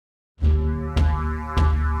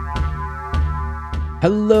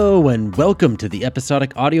Hello and welcome to the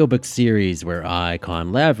episodic audiobook series where I,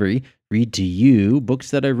 Con Lavery, read to you books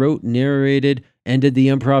that I wrote, narrated, and did the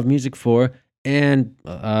improv music for, and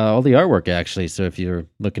all the artwork actually. So if you're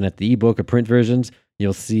looking at the ebook or print versions,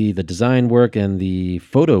 you'll see the design work and the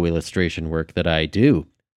photo illustration work that I do.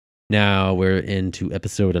 Now we're into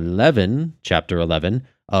episode 11, chapter 11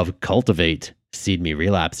 of Cultivate, Seed Me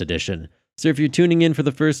Relapse Edition. So if you're tuning in for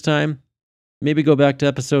the first time, maybe go back to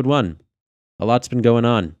episode 1. A lot's been going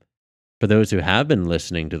on. For those who have been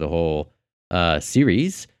listening to the whole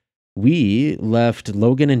series, we left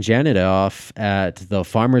Logan and Janet off at the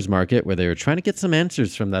farmer's market where they were trying to get some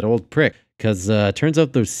answers from that old prick. Because it turns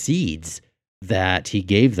out those seeds that he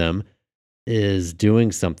gave them is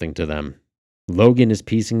doing something to them. Logan is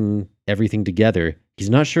piecing everything together.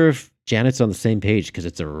 He's not sure if Janet's on the same page because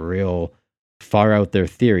it's a real far out there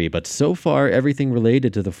theory. But so far, everything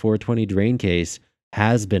related to the 420 drain case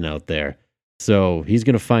has been out there. So he's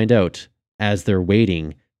going to find out as they're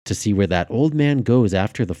waiting to see where that old man goes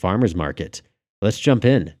after the farmer's market. Let's jump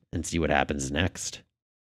in and see what happens next.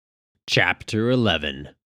 Chapter 11.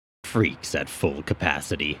 Freaks at Full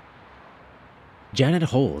Capacity. Janet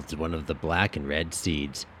holds one of the black and red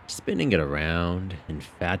seeds, spinning it around,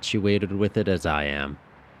 infatuated with it as I am.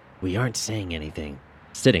 We aren't saying anything,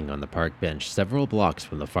 sitting on the park bench several blocks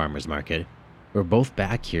from the farmer's market. We're both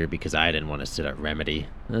back here because I didn't want to sit at Remedy.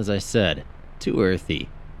 As I said, too earthy.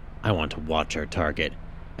 I want to watch our target.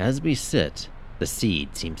 As we sit, the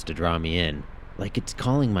seed seems to draw me in, like it's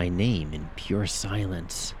calling my name in pure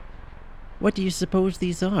silence. What do you suppose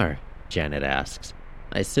these are? Janet asks.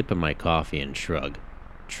 I sip at my coffee and shrug.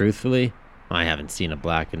 Truthfully, I haven't seen a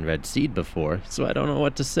black and red seed before, so I don't know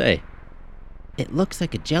what to say. It looks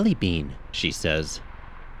like a jelly bean, she says.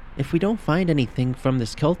 If we don't find anything from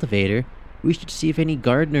this cultivator, we should see if any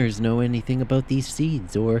gardeners know anything about these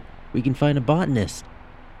seeds, or we can find a botanist.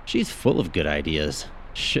 She's full of good ideas.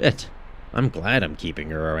 Shit. I'm glad I'm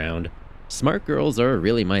keeping her around. Smart girls are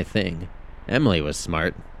really my thing. Emily was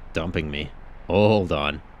smart, dumping me. Oh, hold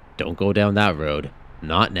on. Don't go down that road.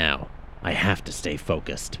 Not now. I have to stay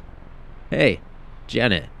focused. Hey,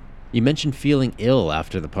 Janet. You mentioned feeling ill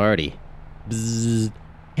after the party. Bzzz.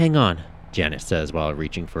 Hang on, Janet says while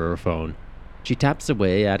reaching for her phone. She taps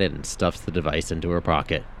away at it and stuffs the device into her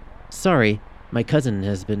pocket. Sorry, my cousin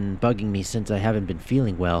has been bugging me since I haven't been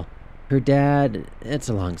feeling well. Her dad, it's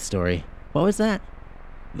a long story. What was that?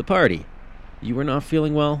 The party. You were not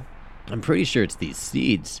feeling well? I'm pretty sure it's these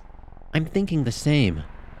seeds. I'm thinking the same.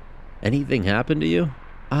 Anything happened to you?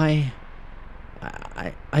 I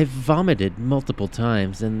vomited multiple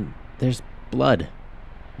times and there's blood.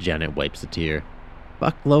 Janet wipes a tear.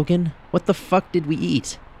 Fuck, Logan, what the fuck did we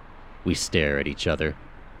eat? We stare at each other,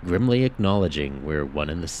 grimly acknowledging we're one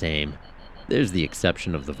and the same. There's the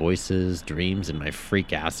exception of the voices, dreams, and my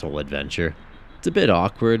freak asshole adventure. It's a bit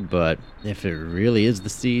awkward, but if it really is the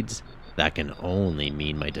seeds, that can only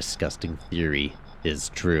mean my disgusting theory is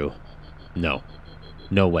true. No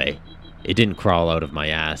way. It didn't crawl out of my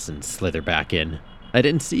ass and slither back in. I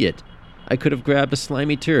didn't see it. I could have grabbed a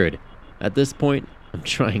slimy turd. At this point, I'm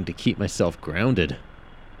trying to keep myself grounded.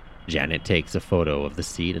 Janet takes a photo of the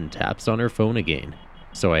seed and taps on her phone again.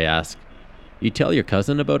 So I ask, you tell your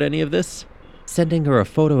cousin about any of this? Sending her a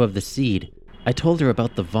photo of the seed. I told her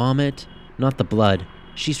about the vomit, not the blood.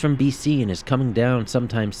 She's from BC and is coming down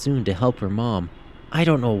sometime soon to help her mom. I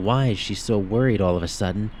don't know why she's so worried all of a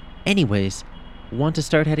sudden. Anyways, want to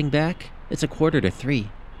start heading back? It's 2:45.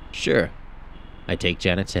 Sure. I take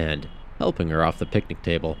Janet's hand, helping her off the picnic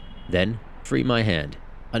table, then free my hand,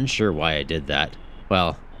 unsure why I did that.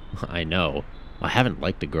 Well, I know. I haven't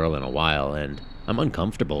liked a girl in a while, and I'm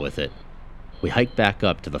uncomfortable with it. We hike back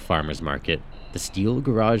up to the farmer's market. The steel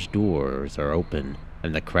garage doors are open,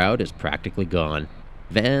 and the crowd is practically gone.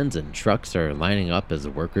 Vans and trucks are lining up as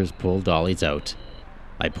the workers pull dollies out.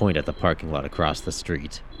 I point at the parking lot across the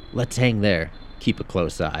street. Let's hang there. Keep a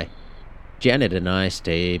close eye. Janet and I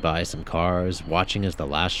stay by some cars, watching as the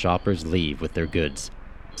last shoppers leave with their goods.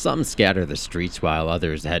 Some scatter the streets while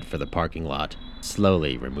others head for the parking lot,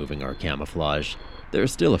 slowly removing our camouflage. There are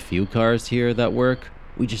still a few cars here that work.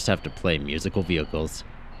 We just have to play musical vehicles.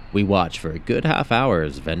 We watch for a good half hour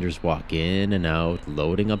as vendors walk in and out,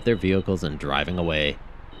 loading up their vehicles and driving away.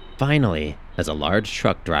 Finally, as a large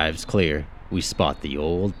truck drives clear, we spot the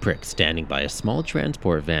old prick standing by a small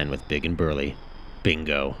transport van with Big and Burly.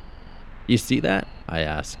 Bingo. You see that? I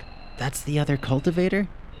ask. That's the other cultivator?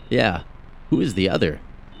 Yeah. Who is the other?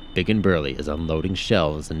 Big and Burly is unloading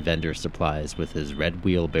shelves and vendor supplies with his red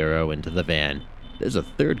wheelbarrow into the van. There's a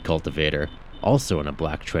third cultivator, also in a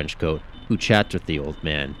black trench coat, who chats with the old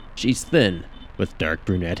man. She's thin, with dark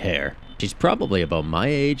brunette hair. She's probably about my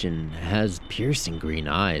age and has piercing green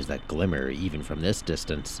eyes that glimmer even from this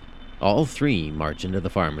distance. All three march into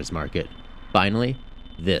the farmer's market. Finally,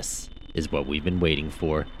 this is what we've been waiting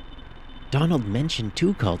for. Donald mentioned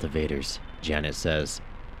 2 cultivators, Janet says.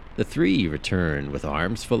 The 3 return with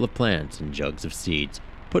arms full of plants and jugs of seeds,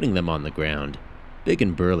 putting them on the ground. Big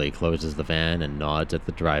and Burly closes the van and nods at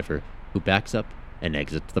the driver, who backs up and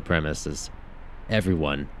exits the premises.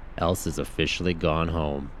 Everyone else is officially gone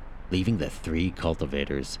home, leaving the 3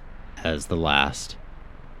 cultivators as the last.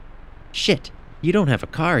 Shit, you don't have a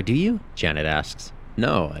car, do you? Janet asks.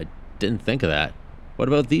 No, I didn't think of that. What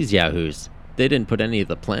about these yahoos? They didn't put any of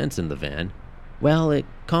the plants in the van. Well, it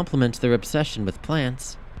complements their obsession with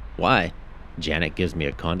plants. Why? Janet gives me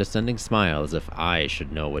a condescending smile as if I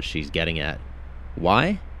should know what she's getting at.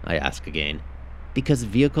 Why? I ask again. Because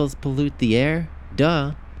vehicles pollute the air?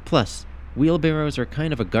 Duh. Plus, wheelbarrows are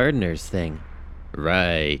kind of a gardener's thing.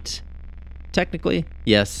 Right. Technically,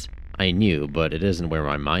 yes, I knew, but it isn't where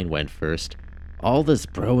my mind went first. All this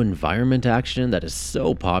pro-environment action that is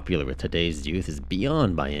so popular with today's youth is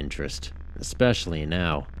beyond my interest, especially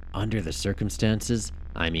now. Under the circumstances,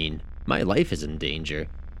 I mean, my life is in danger.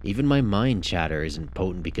 Even my mind chatter isn't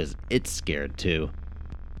potent because it's scared too.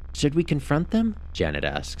 Should we confront them? Janet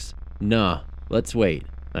asks. Nah, let's wait,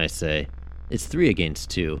 I say. It's 3 against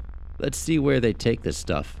 2. Let's see where they take this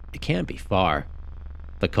stuff. It can't be far.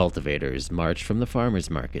 The cultivators march from the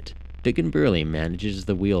farmer's market. Big and Burly manages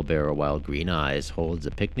the wheelbarrow while Green Eyes holds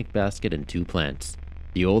a picnic basket and 2 plants.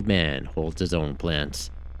 The old man holds his own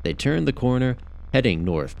plants. They turn the corner, heading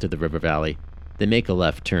north to the river valley. They make a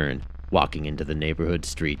left turn, walking into the neighborhood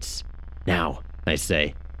streets. Now, I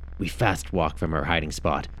say, we fast walk from our hiding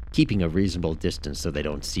spot, keeping a reasonable distance so they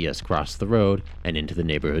don't see us cross the road and into the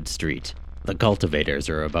neighborhood street. The cultivators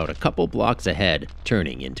are about a couple blocks ahead,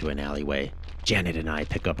 turning into an alleyway. Janet and I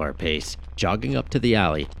pick up our pace, jogging up to the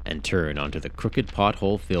alley and turn onto the crooked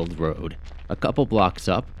pothole-filled road. A couple blocks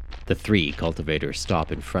up, the 3 cultivators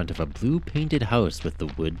stop in front of a blue-painted house with the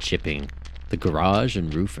wood chipping. The garage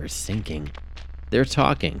and roof are sinking. They're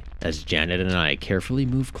talking as Janet and I carefully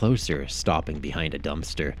move closer, stopping behind a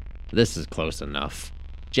dumpster. This is close enough.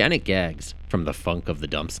 Janet gags from the funk of the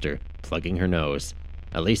dumpster, plugging her nose.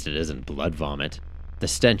 At least it isn't blood vomit. The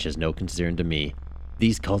stench is no concern to me.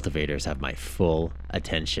 These cultivators have my full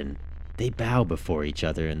attention. They bow before each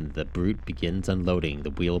other and the brute begins unloading the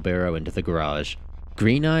wheelbarrow into the garage.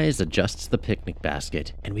 Green Eyes adjusts the picnic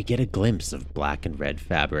basket and we get a glimpse of black and red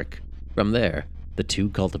fabric. From there, the 2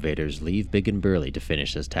 cultivators leave Big and Burly to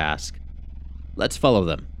finish his task. Let's follow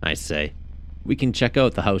them, I say. We can check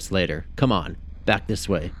out the house later. Come on, back this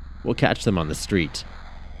way. We'll catch them on the street.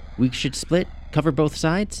 We should split, cover both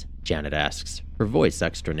sides? Janet asks, her voice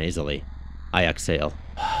extra nasally. I exhale.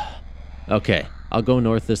 Okay, I'll go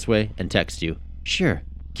north this way and text you. Sure,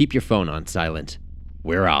 keep your phone on silent.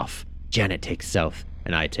 We're off. Janet takes south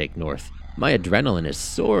and I take north. My adrenaline is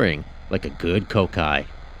soaring like a good coke-eye.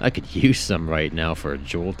 I could use some right now for a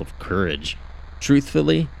jolt of courage.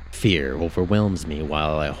 Truthfully, fear overwhelms me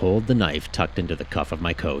while I hold the knife tucked into the cuff of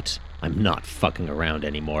my coat. I'm not fucking around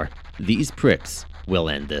anymore. These pricks will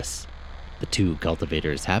end this. The 2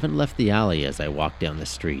 cultivators haven't left the alley as I walk down the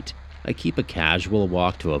street. I keep a casual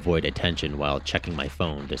walk to avoid attention while checking my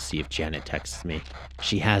phone to see if Janet texts me.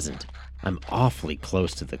 She hasn't. I'm awfully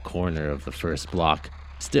close to the corner of the first block.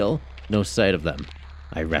 Still, no sight of them.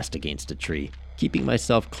 I rest against a tree, keeping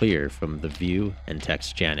myself clear from the view and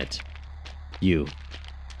text Janet.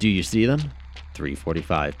 Do you see them?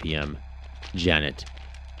 3:45 p.m. Janet.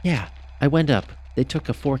 Yeah, I went up. They took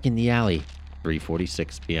a fork in the alley.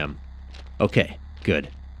 3:46 p.m. Okay, good.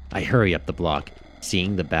 I hurry up the block,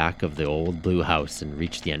 seeing the back of the old blue house and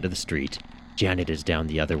reach the end of the street. Janet is down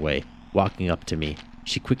the other way, walking up to me.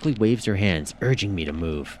 She quickly waves her hands, urging me to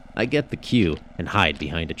move. I get the cue and hide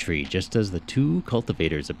behind a tree just as the 2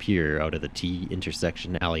 cultivators appear out of the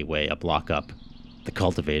T-intersection alleyway a block up. The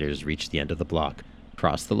cultivators reach the end of the block,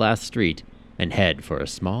 cross the last street, and head for a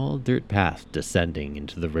small dirt path descending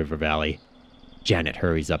into the river valley. Janet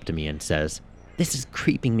hurries up to me and says, "This is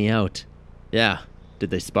creeping me out." Yeah, did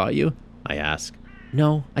they spot you? I ask.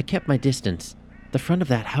 No, I kept my distance. The front of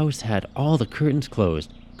that house had all the curtains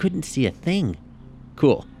closed. Couldn't see a thing.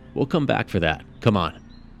 Cool, we'll come back for that. Come on.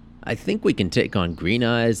 I think we can take on Green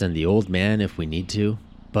Eyes and the old man if we need to,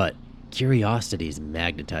 but curiosity's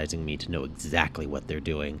magnetizing me to know exactly what they're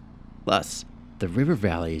doing. Plus, the river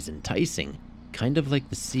valley is enticing, kind of like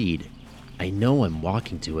the seed. I know I'm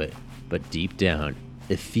walking to it, but deep down,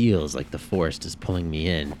 it feels like the forest is pulling me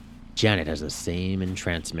in. Janet has the same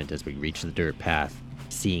entrancement as we reach the dirt path,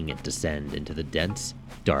 seeing it descend into the dense,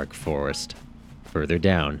 dark forest. Further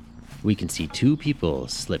down, We can see two people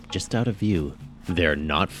slip just out of view. They're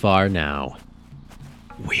not far now.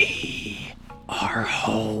 We are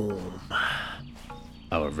home.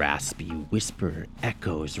 A raspy whisper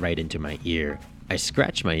echoes right into my ear. I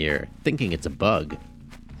scratch my ear, thinking it's a bug.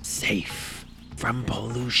 Safe from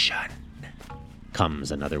pollution,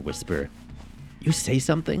 comes another whisper. You say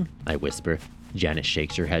something? I whisper. Janet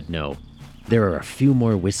shakes her head no. There are a few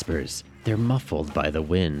more whispers. They're muffled by the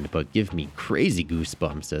wind, but give me crazy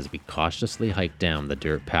goosebumps as we cautiously hike down the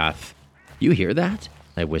dirt path. You hear that?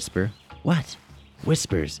 I whisper. What?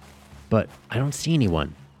 Whispers. But I don't see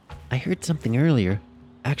anyone. I heard something earlier.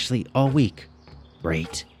 Actually, all week.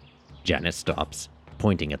 Great. Janet stops,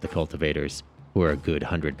 pointing at the cultivators, who are a good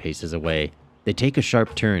 100 paces away. They take a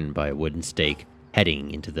sharp turn by a wooden stake,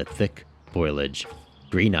 heading into the thick foliage.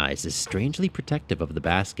 Green Eyes is strangely protective of the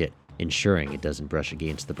basket, ensuring it doesn't brush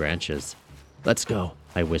against the branches. Let's go,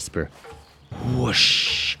 I whisper.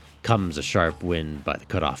 Whoosh! Comes a sharp wind by the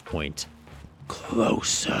cutoff point.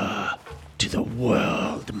 Closer to the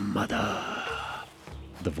world, Mother,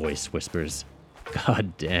 the voice whispers.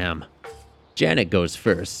 God damn. Janet goes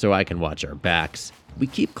first so I can watch our backs. We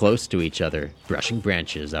keep close to each other, brushing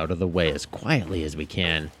branches out of the way as quietly as we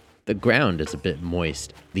can. The ground is a bit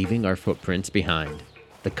moist, leaving our footprints behind.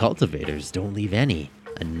 The cultivators don't leave any.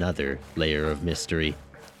 Another layer of mystery.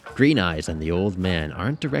 Green Eyes and the old man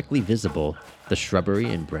aren't directly visible. The shrubbery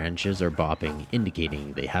and branches are bopping,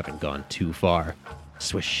 indicating they haven't gone too far.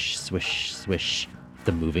 Swish, swish, swish.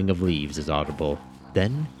 The moving of leaves is audible.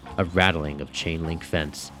 Then, a rattling of chain link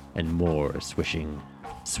fence, and more swishing.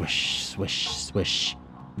 Swish, swish, swish.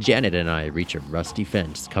 Janet and I reach a rusty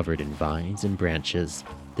fence covered in vines and branches.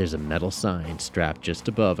 There's a metal sign strapped just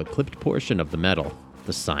above a clipped portion of the metal.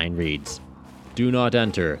 The sign reads, Do not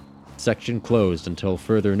enter. Section closed until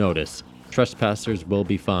further notice. Trespassers will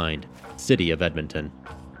be fined. City of Edmonton.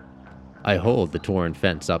 I hold the torn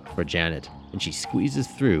fence up for Janet, and she squeezes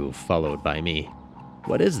through, followed by me.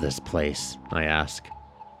 What is this place? I ask.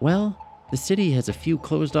 Well, the city has a few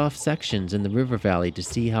closed-off sections in the river valley to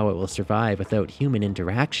see how it will survive without human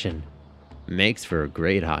interaction. Makes for a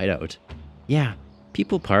great hideout. Yeah,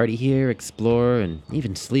 people party here, explore, and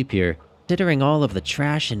even sleep here. Considering all of the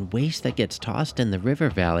trash and waste that gets tossed in the river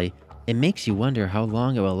valley, it makes you wonder how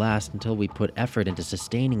long it will last until we put effort into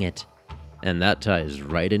sustaining it. And that ties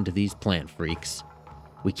right into these plant freaks.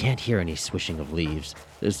 We can't hear any swishing of leaves.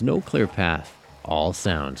 There's no clear path. All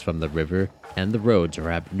sounds from the river and the roads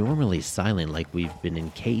are abnormally silent, like we've been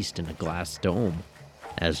encased in a glass dome.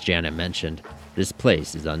 As Janet mentioned, this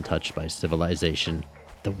place is untouched by civilization.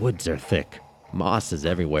 The woods are thick. Moss is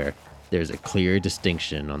everywhere. There's a clear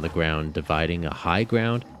distinction on the ground dividing a high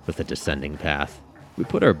ground with a descending path. We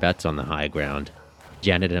put our bets on the high ground.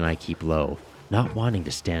 Janet and I keep low, not wanting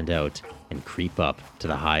to stand out, and creep up to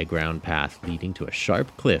the high ground path leading to a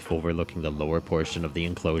sharp cliff overlooking the lower portion of the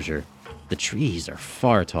enclosure. The trees are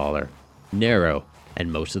far taller, narrow,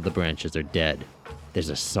 and most of the branches are dead. There's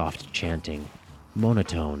a soft chanting,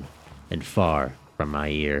 monotone, and far from my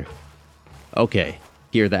ear. Okay,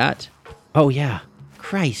 hear that? Oh yeah,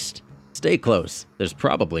 Christ. Stay close, there's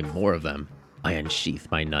probably more of them. I unsheath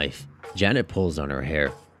my knife. Janet pulls on her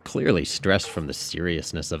hair, clearly stressed from the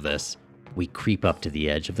seriousness of this. We creep up to the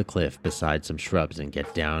edge of the cliff beside some shrubs and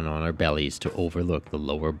get down on our bellies to overlook the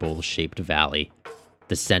lower bowl-shaped valley.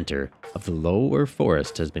 The center of the lower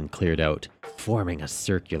forest has been cleared out, forming a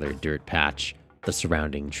circular dirt patch. The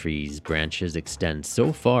surrounding trees' branches extend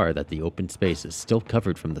so far that the open space is still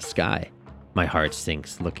covered from the sky. My heart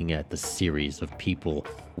sinks looking at the series of people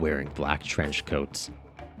wearing black trench coats.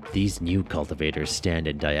 These new cultivators stand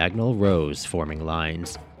in diagonal rows, forming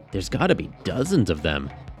lines. There's gotta be dozens of them,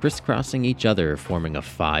 crisscrossing each other, forming a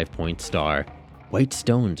 5-point star. White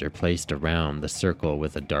stones are placed around the circle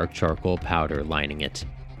with a dark charcoal powder lining it.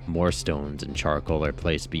 More stones and charcoal are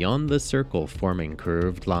placed beyond the circle, forming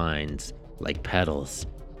curved lines, like petals.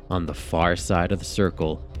 On the far side of the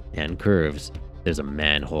circle, and curves, there's a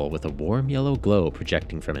manhole with a warm yellow glow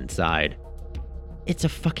projecting from inside. It's a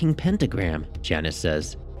fucking pentagram, Janice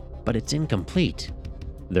says, but it's incomplete.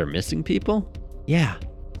 They're missing people? Yeah.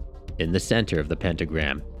 In the center of the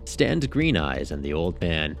pentagram stands Green Eyes and the old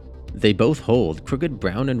man. They both hold crooked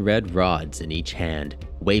brown and red rods in each hand,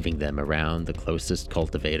 waving them around the closest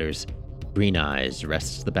cultivators. Green Eyes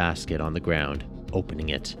rests the basket on the ground, opening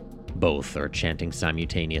it. Both are chanting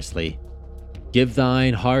simultaneously. Give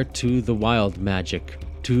thine heart to the wild magic,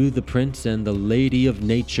 to the prince and the lady of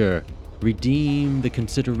nature. Redeem the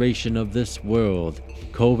consideration of this world,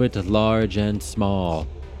 covert large and small,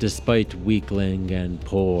 despite weakling and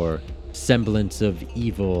poor. Semblance of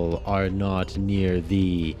evil are not near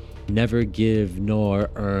thee. Never give nor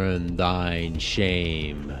earn thine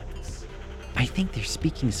shame. I think they're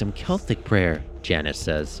speaking some Celtic prayer, Janet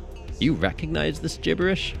says. You recognize this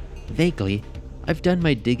gibberish? Vaguely. I've done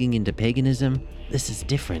my digging into paganism. This is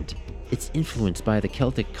different. It's influenced by the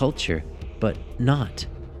Celtic culture, but not.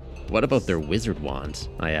 What about their wizard wands?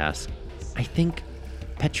 I ask. I think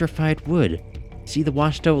petrified wood. See the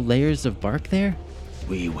washed out layers of bark there?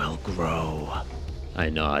 We will grow. I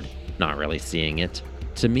nod, not really seeing it.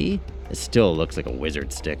 To me, it still looks like a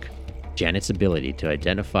wizard stick. Janet's ability to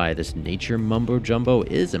identify this nature mumbo-jumbo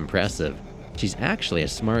is impressive. She's actually a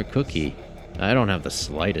smart cookie. I don't have the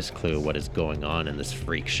slightest clue what is going on in this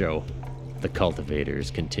freak show. The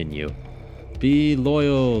cultivators continue. Be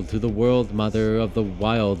loyal to the world mother of the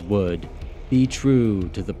wildwood. Be true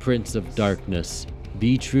to the prince of darkness.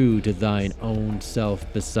 Be true to thine own self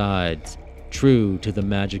besides. True to the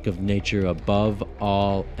magic of nature above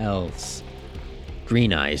all else.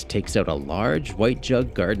 Green Eyes takes out a large white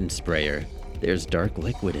jug garden sprayer. There's dark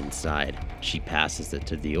liquid inside. She passes it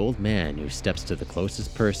to the old man who steps to the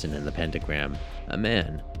closest person in the pentagram, a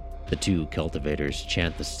man. The two cultivators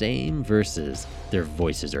chant the same verses. Their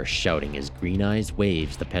voices are shouting as Green Eyes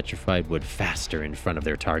waves the petrified wood faster in front of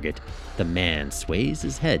their target. The man sways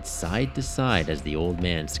his head side to side as the old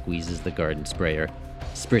man squeezes the garden sprayer,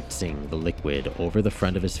 spritzing the liquid over the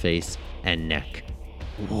front of his face and neck.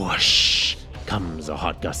 Whoosh comes a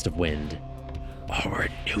hot gust of wind. Our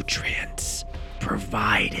nutrients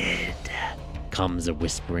provided, comes a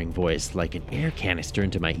whispering voice like an air canister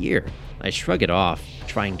into my ear. I shrug it off,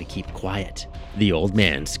 trying to keep quiet. The old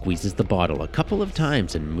man squeezes the bottle a couple of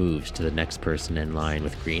times and moves to the next person in line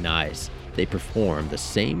with Green Eyes. They perform the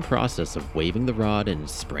same process of waving the rod and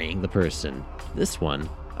spraying the person. This one,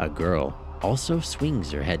 a girl, also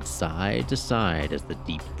swings her head side to side as the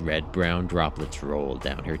deep red-brown droplets roll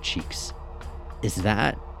down her cheeks. Is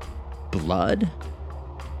that blood?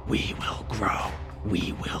 We will grow.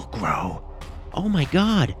 We will grow. Oh my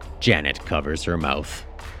god! Janet covers her mouth.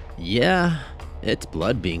 Yeah, it's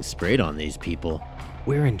blood being sprayed on these people.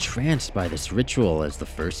 We're entranced by this ritual as the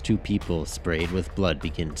first two people sprayed with blood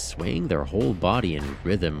begin swaying their whole body in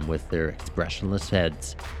rhythm with their expressionless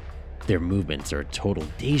heads. Their movements are total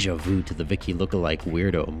deja vu to the Vicky lookalike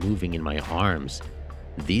weirdo moving in my arms.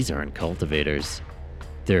 These aren't cultivators.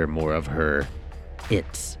 They're more of her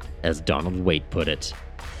its, as Donald Waite put it.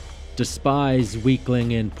 Despise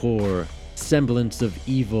weakling and poor, semblance of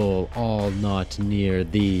evil all not near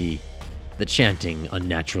thee. The chanting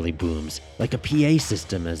unnaturally booms like a PA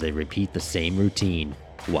system as they repeat the same routine.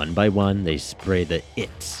 One by one, they spray the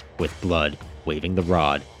its with blood, waving the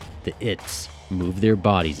rod. The its move their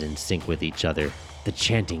bodies in sync with each other. The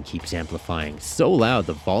chanting keeps amplifying, so loud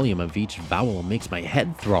the volume of each vowel makes my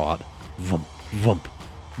head throb. Vump, vump.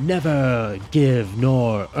 Never give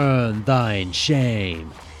nor earn thine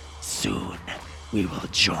shame. Soon we will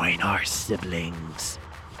join our siblings.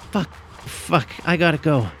 Fuck, I gotta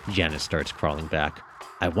go. Janet starts crawling back.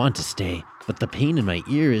 I want to stay, but the pain in my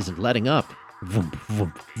ear isn't letting up. Vump,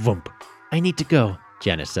 vump, vump. I need to go,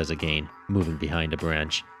 Janet says again, moving behind a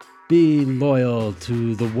branch. Be loyal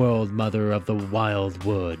to the world mother of the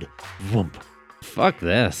wildwood. Vump. Fuck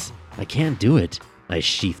this. I can't do it. I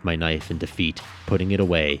sheath my knife in defeat, putting it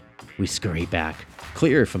away. We scurry back,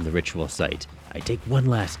 clear from the ritual site. I take one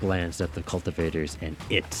last glance at the cultivators and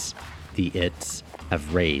the its,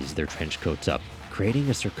 have raised their trench coats up, creating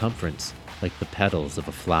a circumference like the petals of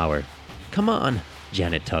a flower. Come on,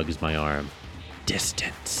 Janet tugs my arm.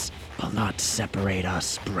 Distance will not separate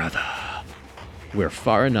us, brother. We're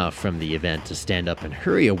far enough from the event to stand up and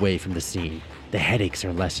hurry away from the scene. The headaches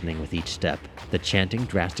are lessening with each step. The chanting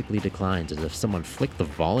drastically declines as if someone flicked the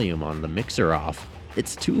volume on the mixer off.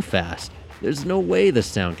 It's too fast. There's no way the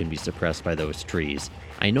sound can be suppressed by those trees.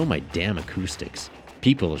 I know my damn acoustics.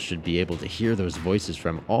 People should be able to hear those voices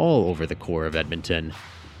from all over the core of Edmonton.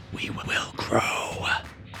 We will grow.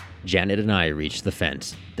 Janet and I reach the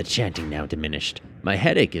fence, the chanting now diminished. My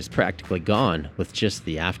headache is practically gone, with just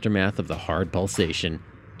the aftermath of the hard pulsation.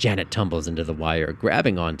 Janet tumbles into the wire,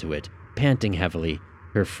 grabbing onto it, panting heavily.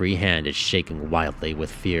 Her free hand is shaking wildly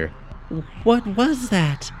with fear. What was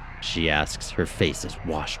that? She asks, her face is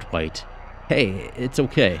washed white. Hey, it's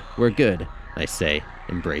okay, we're good, I say,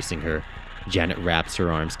 embracing her. Janet wraps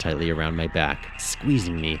her arms tightly around my back,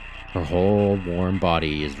 squeezing me. Her whole warm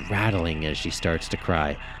body is rattling as she starts to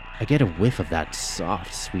cry. I get a whiff of that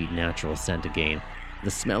soft, sweet, natural scent again.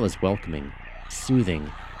 The smell is welcoming,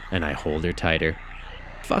 soothing, and I hold her tighter.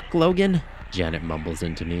 Fuck, Logan, Janet mumbles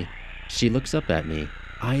into me. She looks up at me,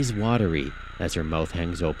 eyes watery, as her mouth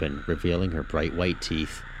hangs open, revealing her bright white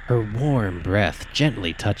teeth. Her warm breath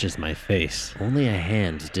gently touches my face, only a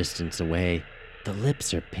hand's distance away. The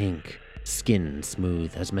lips are pink, skin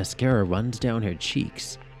smooth as mascara runs down her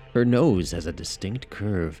cheeks. Her nose has a distinct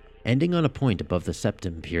curve, ending on a point above the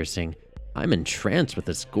septum piercing. I'm entranced with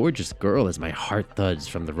this gorgeous girl as my heart thuds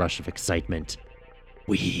from the rush of excitement.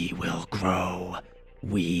 We will grow.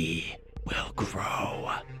 We will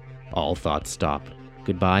grow. All thoughts stop.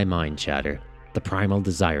 Goodbye, mind chatter. The primal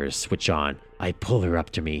desires switch on. I pull her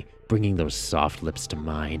up to me, bringing those soft lips to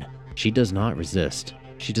mine. She does not resist.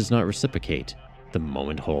 She does not reciprocate. The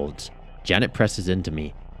moment holds. Janet presses into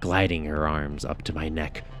me, gliding her arms up to my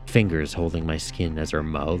neck, fingers holding my skin as our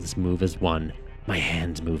mouths move as one. My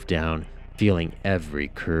hands move down, feeling every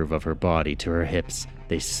curve of her body to her hips.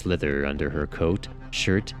 They slither under her coat,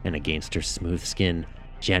 shirt, and against her smooth skin.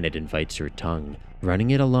 Janet invites her tongue,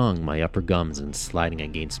 running it along my upper gums and sliding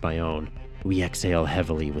against my own. We exhale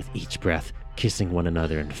heavily with each breath, kissing one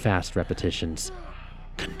another in fast repetitions.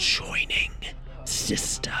 Conjoining,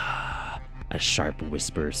 sister. A sharp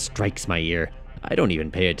whisper strikes my ear. I don't even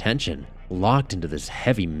pay attention, locked into this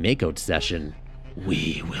heavy makeout session.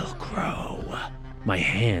 We will grow. My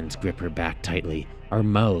hands grip her back tightly. Our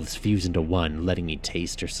mouths fuse into one, letting me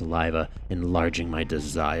taste her saliva, enlarging my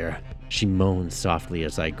desire. She moans softly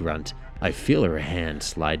as I grunt. I feel her hand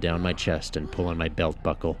slide down my chest and pull on my belt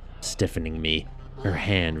buckle, stiffening me. Her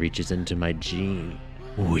hand reaches into my jean.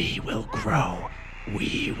 We will grow.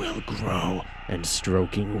 We will grow. And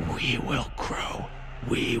stroking, we will grow.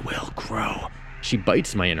 We will grow. She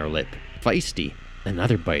bites my inner lip, feisty.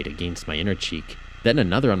 Another bite against my inner cheek, then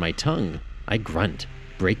another on my tongue. I grunt,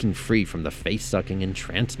 breaking free from the face-sucking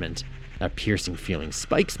entrancement. A piercing feeling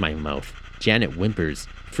spikes my mouth. Janet whimpers,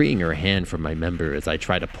 freeing her hand from my member as I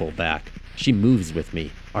try to pull back. She moves with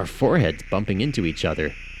me, our foreheads bumping into each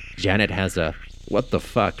other. Janet has a what the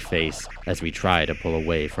fuck face as we try to pull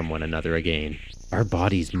away from one another again. Our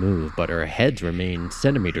bodies move, but our heads remain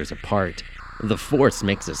centimeters apart. The force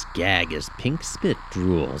makes us gag as pink spit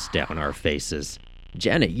drools down our faces.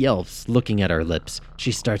 Janet yelps, looking at our lips.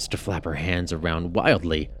 She starts to flap her hands around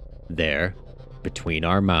wildly. There, between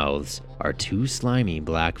our mouths, are two slimy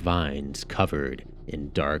black vines covered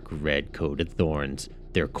in dark red-coated thorns.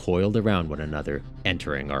 They're coiled around one another,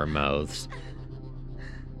 entering our mouths.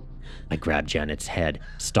 I grab Janet's head,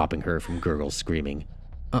 stopping her from gurgle screaming.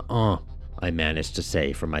 I manage to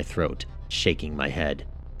say from my throat, shaking my head.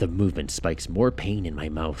 The movement spikes more pain in my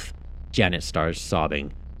mouth. Janet starts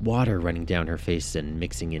sobbing, water running down her face and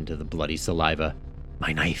mixing into the bloody saliva.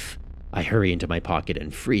 My knife. I hurry into my pocket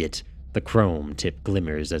and free it. The chrome tip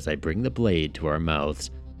glimmers as I bring the blade to our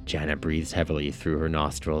mouths. Janet breathes heavily through her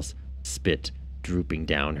nostrils, spit drooping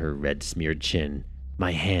down her red-smeared chin.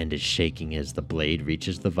 My hand is shaking as the blade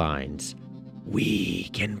reaches the vines. We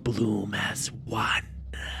can bloom as one.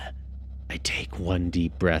 I take one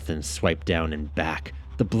deep breath and swipe down and back.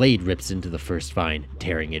 The blade rips into the first vine,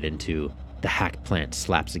 tearing it in two. The hacked plant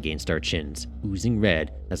slaps against our chins, oozing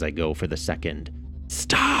red as I go for the second.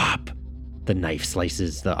 Stop! The knife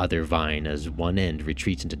slices the other vine as one end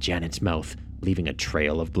retreats into Janet's mouth, leaving a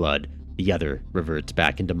trail of blood. The other reverts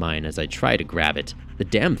back into mine as I try to grab it. The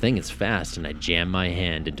damn thing is fast and I jam my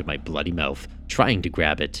hand into my bloody mouth, trying to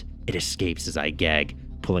grab it. It escapes as I gag,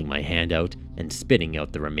 pulling my hand out and spitting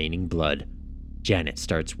out the remaining blood. Janet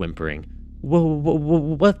starts whimpering. Whoa,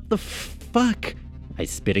 what the fuck? I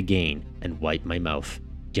spit again and wipe my mouth.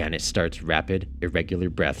 Janet starts rapid, irregular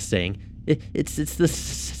breaths, saying, It's the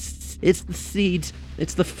seeds.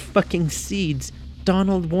 It's the fucking seeds.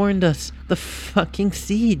 Donald warned us. The fucking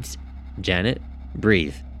seeds. Janet,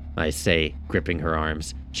 breathe, I say, gripping her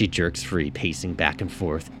arms. She jerks free, pacing back and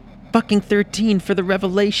forth. Fucking 13 for the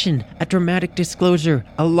revelation. A dramatic disclosure.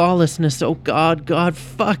 A lawlessness. Oh God,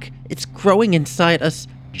 fuck. It's growing inside us.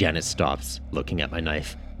 Janet stops, looking at my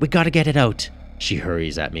knife. We gotta get it out. She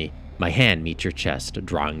hurries at me. My hand meets her chest,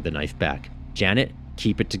 drawing the knife back. Janet,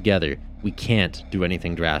 keep it together. We can't do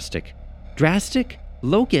anything drastic. Drastic?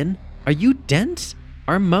 Logan, are you dense?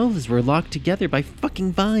 Our mouths were locked together by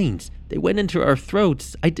fucking vines. They went into our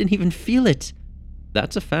throats. I didn't even feel it.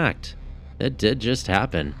 That's a fact. It did just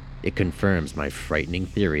happen. It confirms my frightening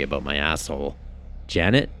theory about my asshole.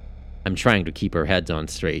 Janet? I'm trying to keep our heads on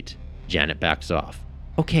straight. Janet backs off.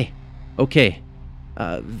 Okay.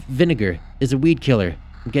 Vinegar is a weed killer.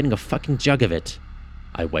 I'm getting a fucking jug of it.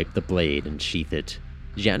 I wipe the blade and sheath it.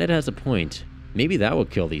 Janet has a point. Maybe that will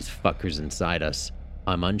kill these fuckers inside us.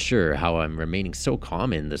 I'm unsure how I'm remaining so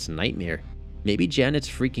calm in this nightmare. Maybe Janet's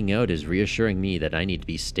freaking out is reassuring me that I need to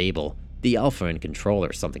be stable, the alpha in control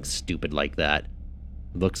or something stupid like that.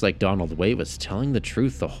 Looks like Donald Way was telling the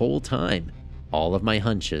truth the whole time. All of my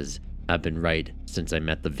hunches have been right since I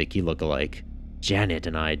met the Vicky lookalike. Janet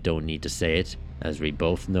and I don't need to say it, as we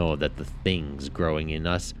both know that the things growing in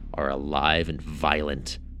us are alive and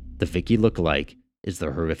violent. The Vicky lookalike is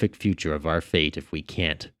the horrific future of our fate if we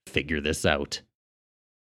can't figure this out.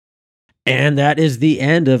 And that is the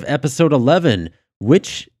end of episode 11,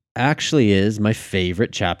 which actually is my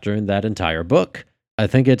favorite chapter in that entire book. I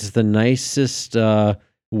think it's the nicest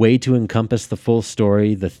way to encompass the full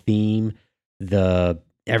story, the theme, the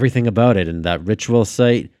everything about it, and that ritual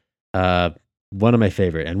site. One of my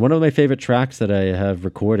favorite, and one of my favorite tracks that I have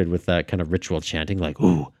recorded with that kind of ritual chanting, like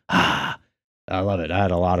ooh ah. I love it. I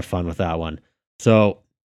had a lot of fun with that one. So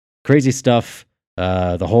crazy stuff.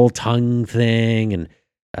 The whole tongue thing and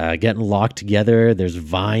getting locked together. There's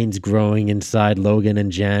vines growing inside Logan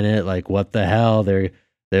and Janet. Like, what the hell? They're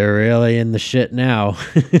really in the shit now.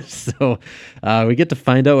 So we get to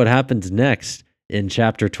find out what happens next in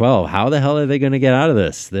chapter 12. How the hell are they going to get out of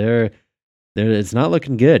this? It's not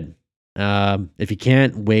looking good. If you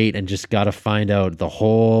can't wait and just got to find out the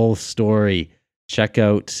whole story, check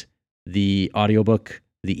out the audiobook,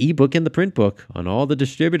 the ebook, and the print book on all the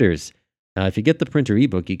distributors. If you get the print or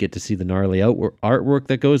ebook, you get to see the gnarly artwork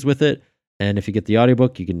that goes with it. And if you get the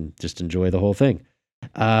audiobook, you can just enjoy the whole thing.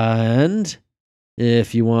 And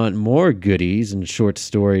if you want more goodies and short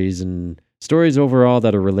stories and stories overall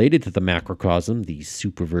that are related to the macrocosm, the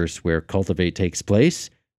superverse where Cultivate takes place,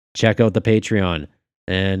 check out the Patreon.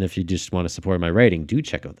 And if you just want to support my writing, do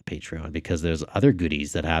check out the Patreon because there's other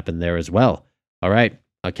goodies that happen there as well. All right,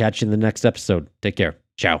 I'll catch you in the next episode. Take care.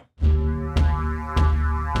 Ciao.